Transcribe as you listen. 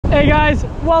Hey guys,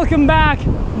 welcome back.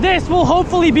 This will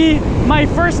hopefully be my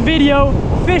first video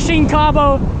fishing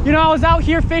Cabo. You know, I was out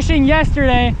here fishing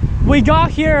yesterday. We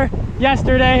got here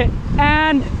yesterday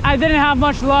and I didn't have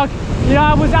much luck. You know,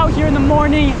 I was out here in the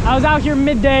morning, I was out here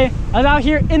midday, I was out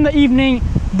here in the evening,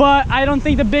 but I don't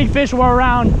think the big fish were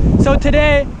around. So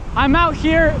today I'm out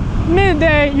here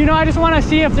midday. You know, I just want to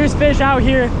see if there's fish out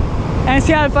here and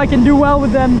see if I can do well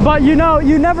with them. But you know,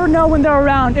 you never know when they're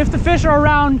around. If the fish are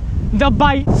around, they'll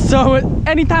bite. So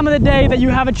any time of the day that you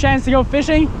have a chance to go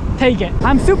fishing, take it.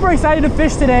 I'm super excited to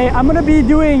fish today. I'm gonna be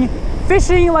doing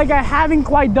fishing like I haven't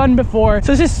quite done before.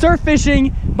 So this is surf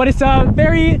fishing, but it's a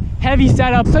very heavy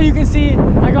setup. So you can see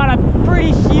I got a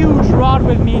pretty huge rod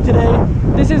with me today.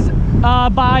 This is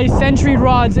by Century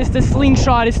Rods. It's the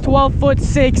Slingshot. It's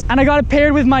 12'6", and I got it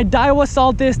paired with my Daiwa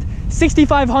Saltist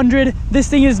 6500. This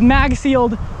thing is mag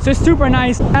sealed, so it's super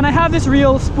nice. And I have this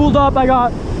reel spooled up. I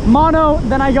got mono,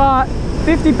 then I got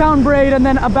 50-pound braid, and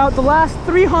then about the last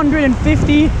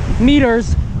 350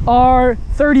 meters are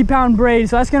 30-pound braid.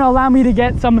 So that's gonna allow me to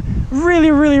get some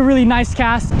really nice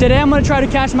casts. Today I'm gonna try to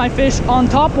catch my fish on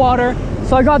top water.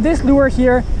 So I got this lure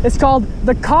here. It's called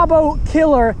the Cabo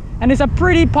Killer, and it's a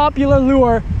pretty popular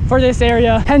lure for this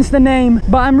area, hence the name.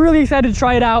 But I'm really excited to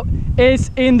try it out.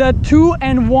 It's in the 2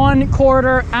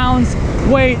 1/4 ounce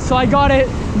weight. So I got it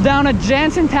down at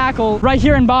Jansen Tackle right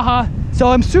here in Baja. So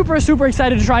I'm super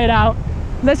excited to try it out.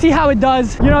 Let's see how it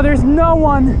does. You know, there's no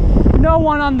one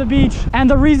on the beach. And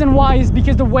the reason why is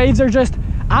because the waves are just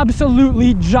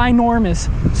absolutely ginormous.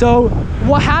 So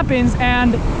what happens,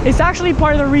 and it's actually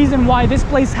part of the reason why this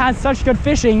place has such good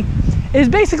fishing, is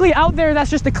basically out there,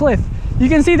 that's just a cliff. You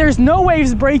can see there's no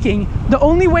waves breaking. The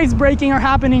only waves breaking are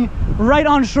happening right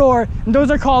on shore, and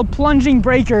those are called plunging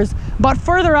breakers. But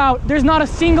further out, there's not a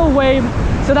single wave,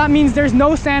 so that means there's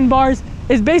no sandbars.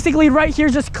 It's basically right here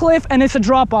just cliff, and it's a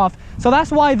drop off. So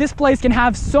that's why this place can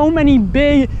have so many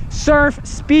big surf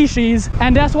species,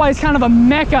 and that's why it's kind of a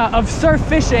mecca of surf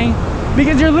fishing,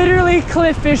 because you're literally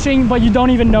cliff fishing but you don't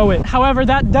even know it. However,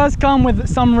 that does come with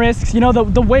some risks. You know,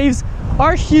 the waves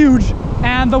are huge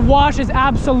and the wash is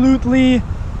absolutely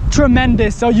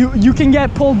tremendous, so you can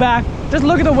get pulled back. Just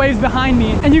look at the waves behind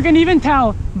me, and you can even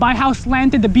tell by how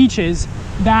slanted the beach is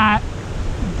that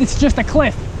it's just a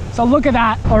cliff. So look at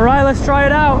that. All right, let's try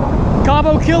it out.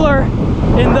 Cabo Killer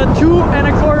in the 2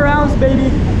 1/4 ounce,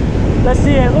 baby. Let's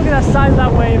see it. Look at the size of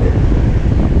that wave.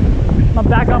 I'm gonna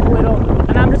back up a little,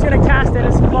 and I'm just gonna cast it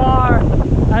as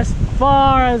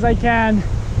far as I can.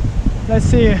 Let's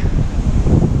see.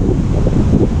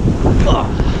 Ugh.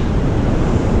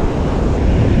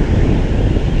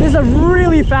 This is a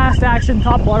really fast action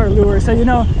topwater lure, so you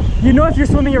know if you're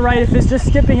swimming it right if it's just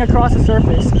skipping across the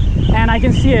surface. And I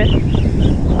can see it.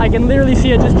 I can literally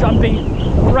see it just jumping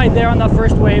right there on that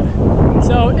first wave.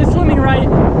 So it's swimming right.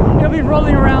 It'll be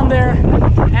rolling around there,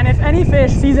 and if any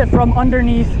fish sees it from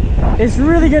underneath, it's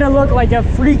really gonna look like a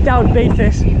freaked out bait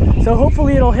fish. So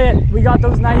hopefully it'll hit. We got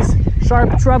those nice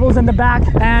sharp trebles in the back,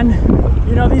 and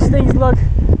you know, these things look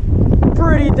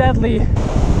pretty deadly.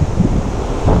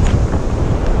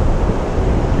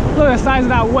 Look at the size of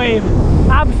that wave.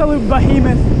 Absolute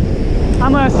behemoth.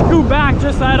 I'm gonna scoot back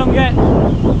just so I don't get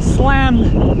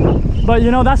slammed. But you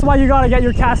know, that's why you gotta get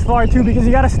your cast far too, because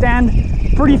you gotta stand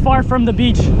pretty far from the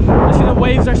beach. You see the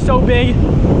waves are so big.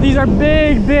 These are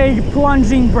big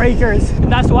plunging breakers.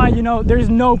 And that's why, you know, there's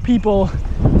no people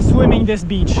swimming this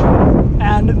beach.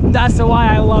 And that's why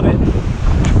I love it.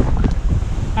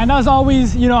 And as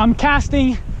always, you know, I'm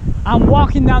casting, I'm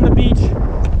walking down the beach.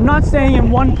 I'm not staying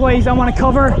in one place. I want to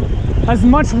cover as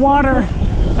much water,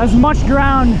 as much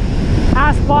ground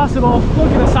as possible.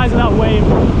 Look at the size of that wave.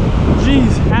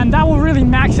 Jeez. And that will really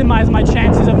maximize my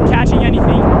chances of catching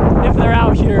anything if they're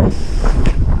out here.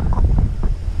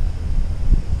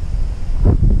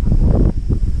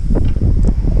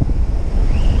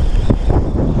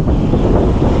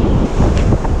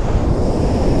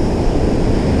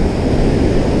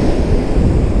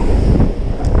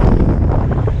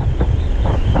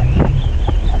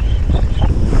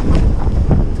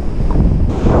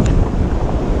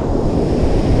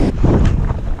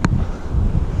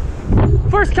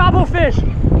 First Cabo fish.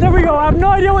 There we go. I have no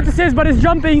idea what this is, but it's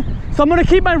jumping. So I'm gonna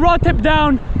keep my rod tip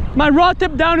down. My rod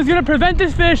tip down is gonna prevent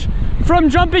this fish from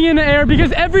jumping in the air,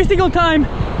 because every single time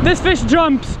this fish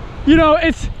jumps, you know,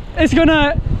 it's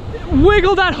gonna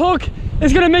wiggle that hook.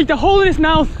 It's gonna make the hole in its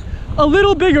mouth a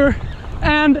little bigger,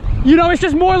 and you know, it's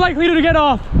just more likely to get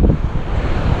off.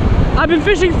 I've been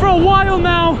fishing for a while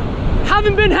now,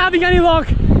 haven't been having any luck.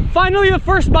 Finally, the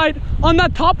first bite on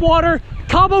that topwater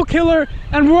Cabo Killer,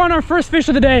 and we're on our first fish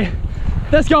of the day.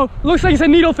 Let's go. Looks like it's a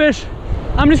needlefish.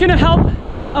 I'm just gonna help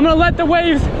I'm gonna let the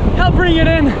waves help bring it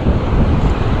in.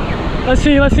 Let's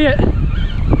see it.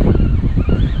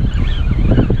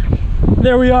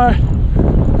 There we are.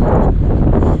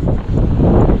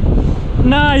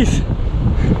 Nice.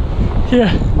 Here,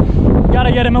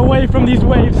 gotta get him away from these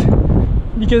waves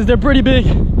because they're pretty big.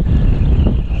 Woo!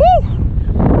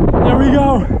 There we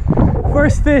go.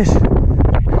 First fish.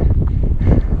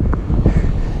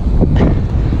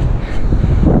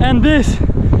 And this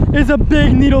is a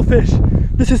big needlefish.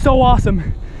 This is so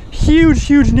awesome. Huge,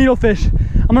 huge needlefish.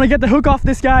 I'm gonna get the hook off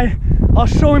this guy. I'll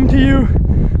show him to you.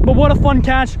 But what a fun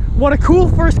catch. What a cool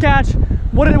first catch.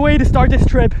 What a way to start this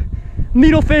trip.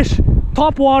 Needlefish,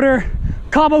 top water,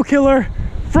 Cabo Killer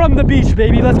from the beach,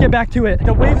 baby. Let's get back to it.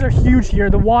 The waves are huge here.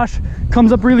 The wash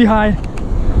comes up really high.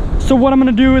 So what I'm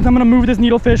gonna do is I'm gonna move this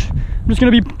needlefish. I'm just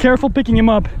gonna be careful picking him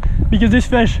up because this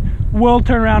fish will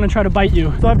turn around and try to bite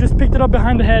you. So I've just picked it up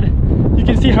behind the head. You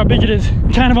can see how big it is.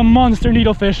 Kind of a monster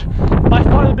needlefish. By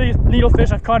far the biggest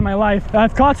needlefish I've caught in my life.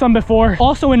 I've caught some before,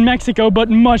 also in Mexico, but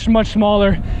much, much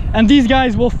smaller. And these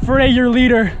guys will fray your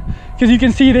leader because you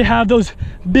can see they have those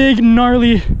big,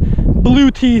 gnarly blue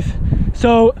teeth.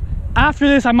 So after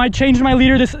this, I might change my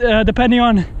leader, depending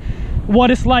on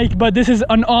what it's like, but this is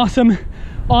an awesome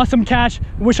catch,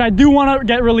 which I do want to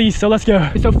get released. So let's go.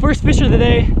 So first fish of the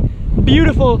day,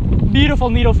 beautiful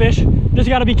needlefish. Just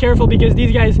got to be careful because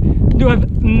these guys do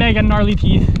have mega gnarly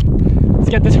teeth. Let's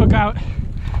get this hook out.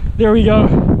 There we go.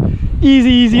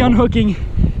 Easy unhooking.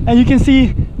 And you can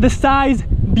see the size,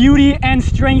 beauty, and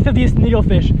strength of this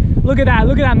needlefish. Look at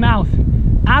that mouth.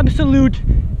 Absolute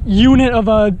unit of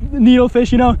a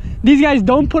needlefish. You know, these guys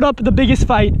don't put up the biggest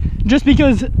fight just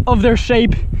because of their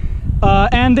shape.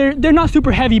 And they're not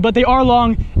super heavy, but they are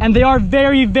long and they are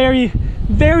very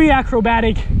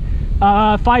acrobatic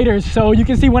fighters. So you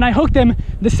can see when I hooked him,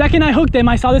 the second I hooked him,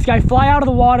 I saw this guy fly out of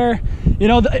the water, you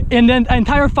know, and then the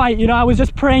entire fight, you know, I was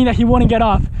just praying that he wouldn't get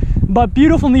off. But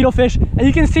beautiful needlefish, and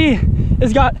you can see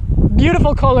it's got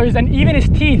beautiful colors, and even his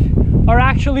teeth are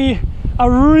actually a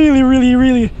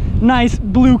really nice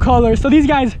blue color. So these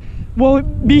guys will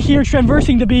be here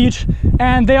traversing the beach,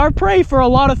 and they are prey for a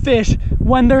lot of fish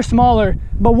when they're smaller,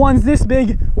 but ones this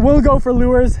big will go for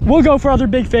lures, will go for other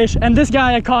big fish. And this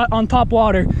guy I caught on top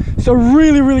water. So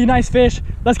really nice fish.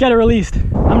 Let's get it released.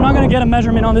 I'm not gonna get a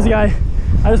measurement on this guy,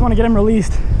 I just want to get him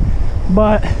released.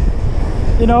 But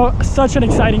you know, such an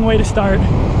exciting way to start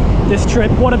this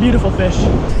trip. What a beautiful fish.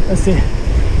 Let's see,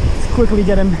 let's quickly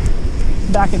get him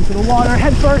back into the water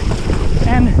head first,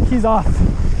 and he's off.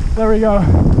 There we go.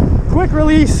 Quick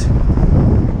release.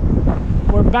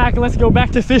 We're back. Let's go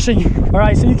back to fishing. All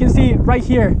right, so you can see right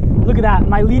here, look at that,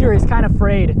 my leader is kind of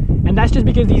frayed, and that's just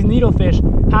because these needlefish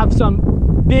have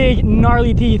some big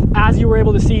gnarly teeth, as you were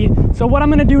able to see. So what I'm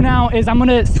going to do now is I'm going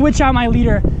to switch out my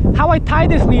leader. How I tie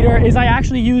this leader is I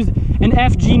actually used an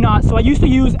FG knot. So I used to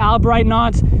use Albright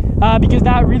knots because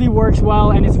that really works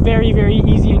well, and it's very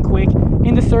easy and quick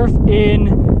in the surf in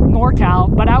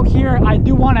NorCal. But out here I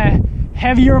do want a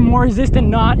heavier, more resistant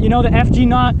knot. You know, the FG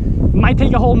knot might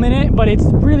take a whole minute, but it's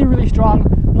really strong.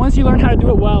 Once you learn how to do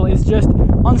it well, it's just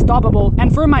unstoppable.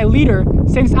 And for my leader,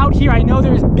 since out here I know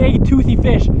there's big toothy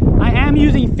fish, I am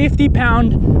using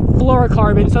 50-pound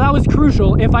fluorocarbon, so that was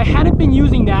crucial. If I hadn't been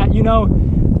using that, you know,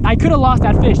 I could have lost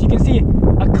that fish. You can see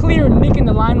a clear nick in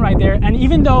the line right there, and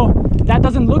even though that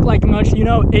doesn't look like much, you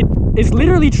know, it is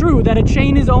literally true that a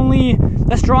chain is only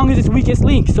as strong as its weakest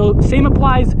link. So same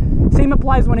applies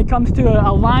when it comes to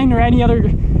a line or any other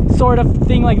sort of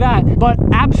thing like that. But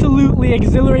absolutely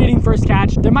exhilarating first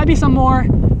catch. There might be some more,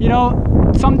 you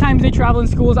know, sometimes they travel in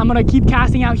schools. I'm gonna keep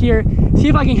casting out here, see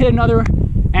if I can hit another,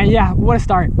 and yeah, what a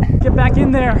start. Get back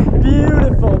in there.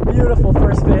 Beautiful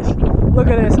first fish. Look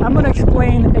at this. I'm gonna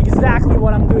explain exactly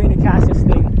what I'm doing to cast this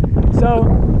thing. So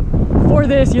for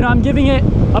this, you know, I'm giving it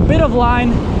a bit of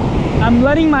line. I'm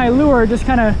letting my lure just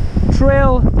kind of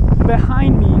trail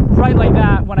behind me right like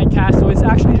that when I cast, so it's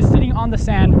actually just sitting on the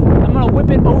sand. I'm gonna whip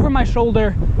it over my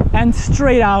shoulder and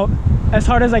straight out as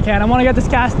hard as I can. I want to get this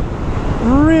cast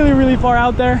really far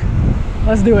out there.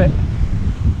 Let's do it.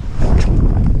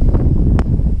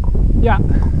 Yeah,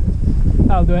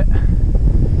 that'll do it.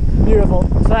 Beautiful.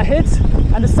 So that hits,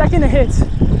 and the second it hits,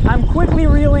 I'm quickly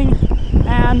reeling,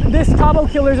 and this Cabo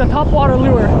Killer is a topwater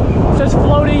lure. It's just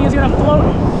floating. It's gonna float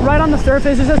right on the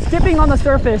surface. It's just skipping on the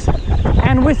surface.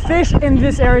 And with fish in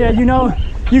this area, you know,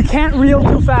 you can't reel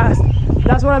too fast.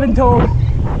 That's what I've been told.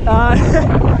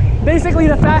 Basically,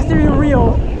 the faster you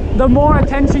reel, the more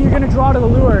attention you're gonna draw to the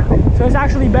lure. So it's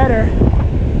actually better.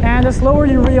 And the slower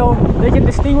you reel, they can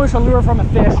distinguish a lure from a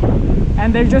fish,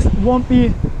 and they just won't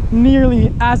be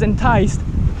nearly as enticed.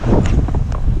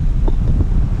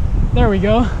 There we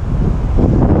go.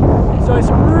 So it's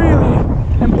really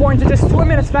important to just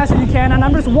swim it as fast as you can. And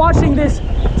I'm just watching this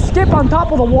skip on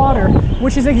top of the water,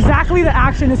 which is exactly the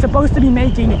action it's supposed to be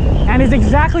making and is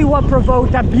exactly what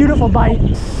provoked that beautiful bite.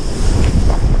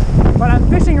 But I'm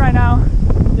fishing right now,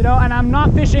 you know, and I'm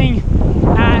not fishing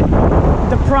at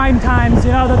the prime times.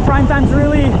 You know, the prime times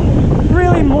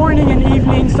really morning and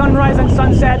evening, sunrise and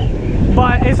sunset.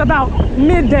 But it's about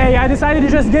midday. I decided to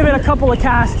just give it a couple of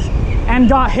casts and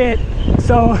got hit.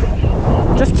 So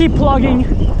just keep plugging.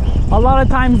 A lot of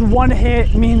times one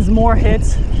hit means more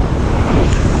hits.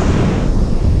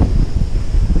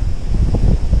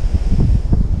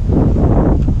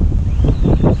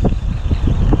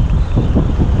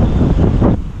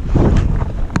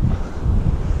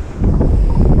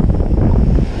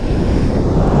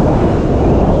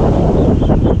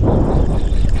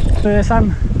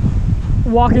 I'm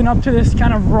walking up to this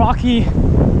kind of rocky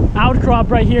outcrop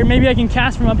right here. Maybe I can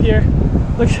cast from up here.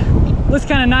 Looks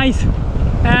kind of nice.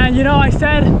 And you know, I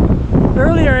said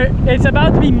earlier it's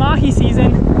about to be mahi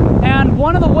season, and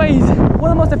one of the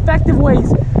most effective ways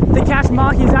to catch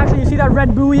mahi is actually, you see that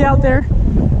red buoy out there?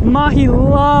 Mahi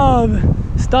love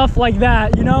stuff like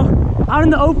that, you know? Out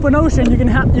in the open ocean, you can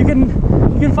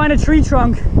find a tree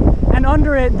trunk, and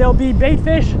under it there'll be bait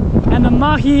fish, and the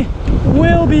mahi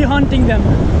will be hunting them.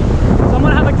 So I'm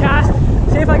gonna have a cast,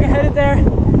 see if I can hit it there,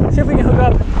 see if we can hook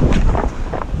up.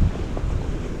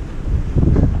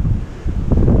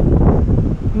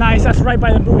 Nice, that's right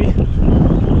by the buoy.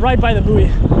 Right by the buoy.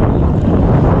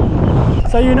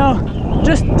 So you know,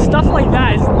 just stuff like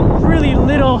that is really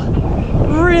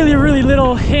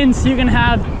little hints you can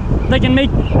have that can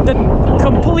make the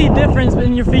complete difference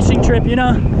in your fishing trip, you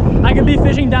know? I could be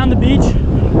fishing down the beach,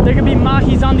 there could be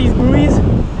mahis on these buoys,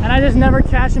 and I just never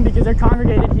catch them because they're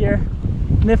congregated here.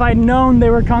 And if I'd known they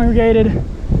were congregated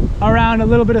around a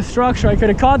little bit of structure, I could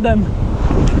have caught them.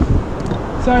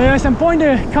 So it's important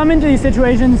to come into these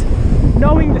situations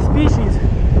knowing the species.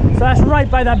 So that's right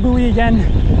by that buoy again.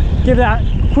 Give that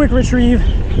quick retrieve.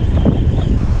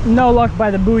 No luck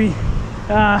by the buoy.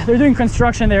 They're doing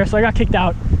construction there, so I got kicked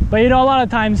out. But you know, a lot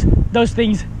of times those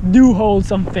things do hold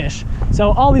some fish.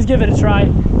 So always give it a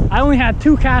try. I only had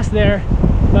 2 casts there,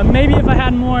 but maybe if I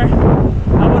had more,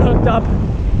 I would have hooked up.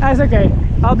 That's okay.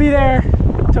 I'll be there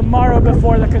tomorrow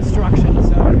before the construction.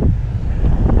 So.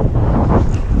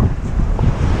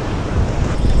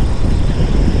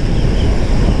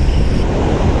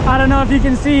 I don't know if you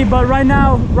can see, but right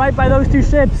now, right by those 2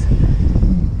 ships,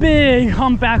 big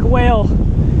humpback whale.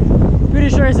 Pretty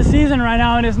sure it's the season right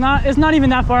now, and it's not even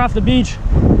that far off the beach.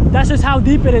 That's just how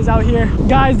deep it is out here.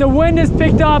 Guys, the wind has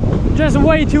picked up just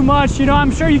way too much. You know, I'm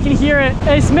sure you can hear it.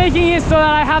 It's making it so that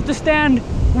I have to stand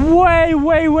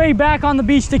way back on the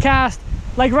beach to cast.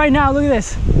 Like right now, look at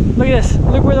this. Look at this.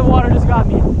 Look where the water just got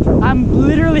me.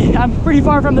 I'm pretty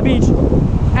far from the beach.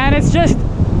 And it's just,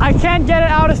 I can't get it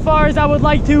out as far as I would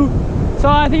like to. So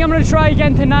I think I'm gonna try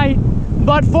again tonight.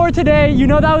 But for today, you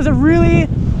know, that was a really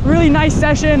nice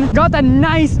session. Got that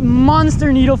nice monster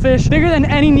needlefish, bigger than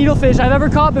any needlefish I've ever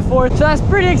caught before. So that's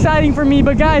pretty exciting for me.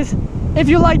 But guys, if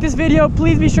you like this video,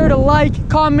 please be sure to like,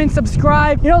 comment,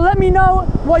 subscribe. You know, let me know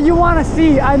what you want to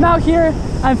see. I'm out here,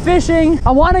 I'm fishing.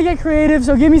 I want to get creative,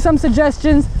 so give me some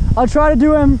suggestions. I'll try to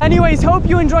do them. Anyways, hope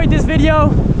you enjoyed this video.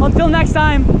 Until next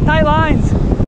time, tight lines.